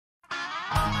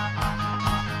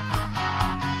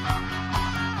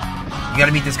You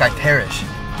gotta meet this guy Parrish.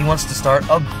 He wants to start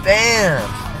a band.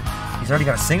 He's already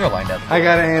got a singer lined up. I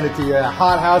gotta hand it to you.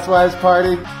 Hot housewives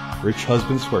party. Rich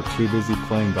husbands who are too busy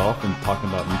playing golf and talking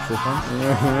about mutual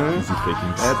friends. Easy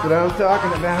pickings. That's what I'm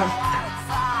talking about.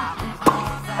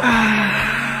 I'm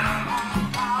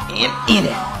in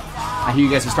it. I hear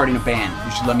you guys are starting a band.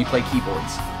 You should let me play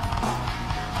keyboards.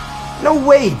 No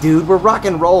way, dude. We're rock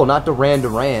and roll, not Duran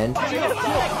Duran. Take it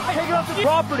off the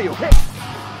property, okay?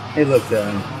 Hey, look,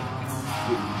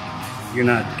 you're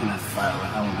not gonna file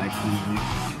an L&I claim, are you?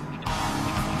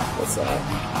 What's that?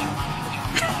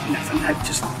 Nothing, I'm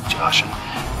just joshing.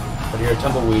 But here at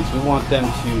Tumbleweeds, we want them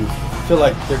to feel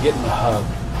like they're getting the hug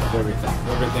of everything.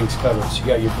 Everything's covered. So you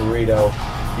got your burrito,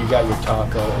 you got your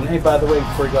taco, and hey, by the way,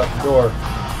 before you go out the door,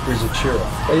 here's a churro.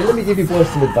 Hey, let me give you boys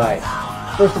some advice.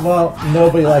 First of all,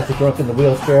 nobody likes a drunk in the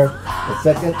wheelchair. And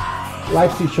second,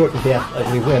 life's too short to dance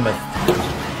ugly women.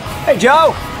 Hey,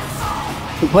 Joe!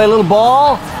 We play a little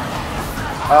ball?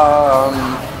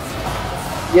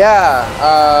 Yeah,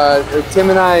 Tim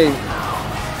and I,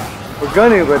 we're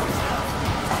gonna, but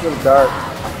it's a little dark.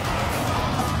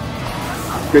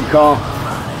 Good call.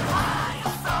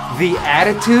 The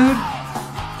attitude?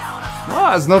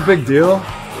 Oh, it's no big deal.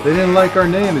 They didn't like our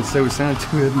name and said we sounded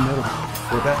too heavy metal.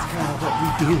 Well, that's kind of what we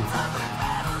do.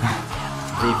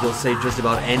 Dave, they'll say just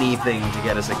about anything to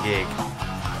get us a gig.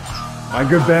 Am I a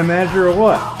good band manager or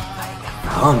what?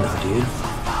 Oh no, dude.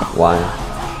 Why?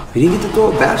 We didn't get to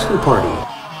throw a bachelor party.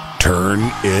 Turn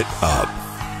it up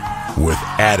with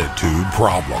Attitude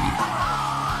Problem.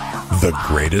 The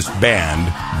greatest band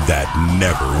that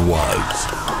never was.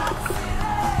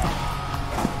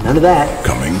 None of that.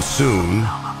 Coming soon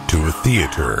to a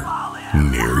theater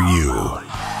near you.